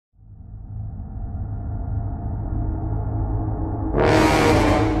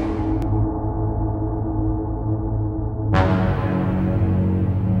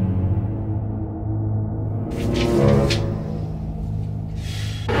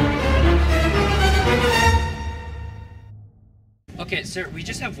Okay, sir, we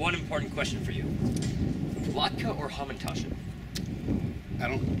just have one important question for you. Latke or hamantaschen? I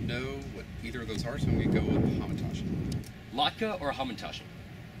don't know what either of those are, so I'm going to go with hamantaschen. Latke or hamantaschen?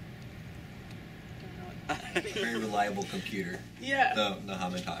 Very reliable computer. Yeah. The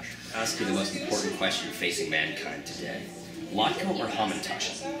hamantash. Ask you the most important question facing mankind today. Latke or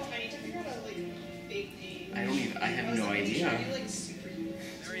hamantaschen? I have no idea.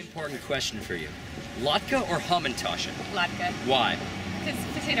 Very important question for you. Latke or hamantaschen? Latke. Why? Because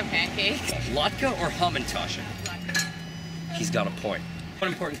potato pancakes. Latke or hamantaschen? Latke. He's got a point. One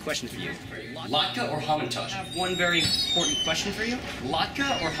important question for you. Latke or hamantaschen? One very important question for you. Latke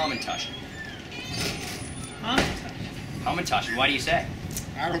or hamantaschen? Hamantash. Hamantaschen, why do you say?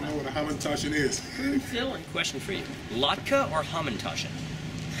 I don't know what a hamantaschen is. Feeling. Question for you. Latke or hamantaschen?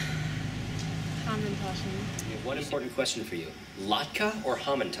 Hamantaschen. One important question for you. Latke or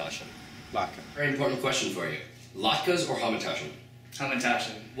hamantaschen? Latke. Very important question for you. Latkes or hamantaschen?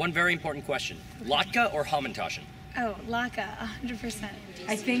 Hamantaschen. One very important question. Latke or hamantaschen? Oh, latke, 100%.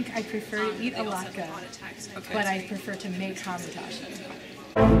 I think I prefer to eat a latke, Okay. but I prefer to make hamantaschen.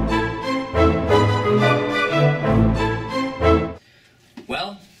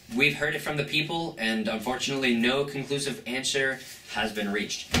 Well, we've heard it from the people, and unfortunately no conclusive answer has been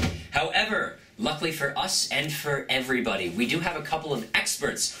reached. However, luckily for us and for everybody, we do have a couple of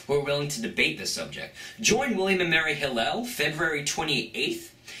experts who are willing to debate this subject. Join William and Mary Hillel, February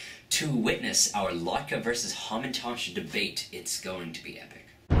 28th, to witness our Latke versus Hamantash debate. It's going to be epic.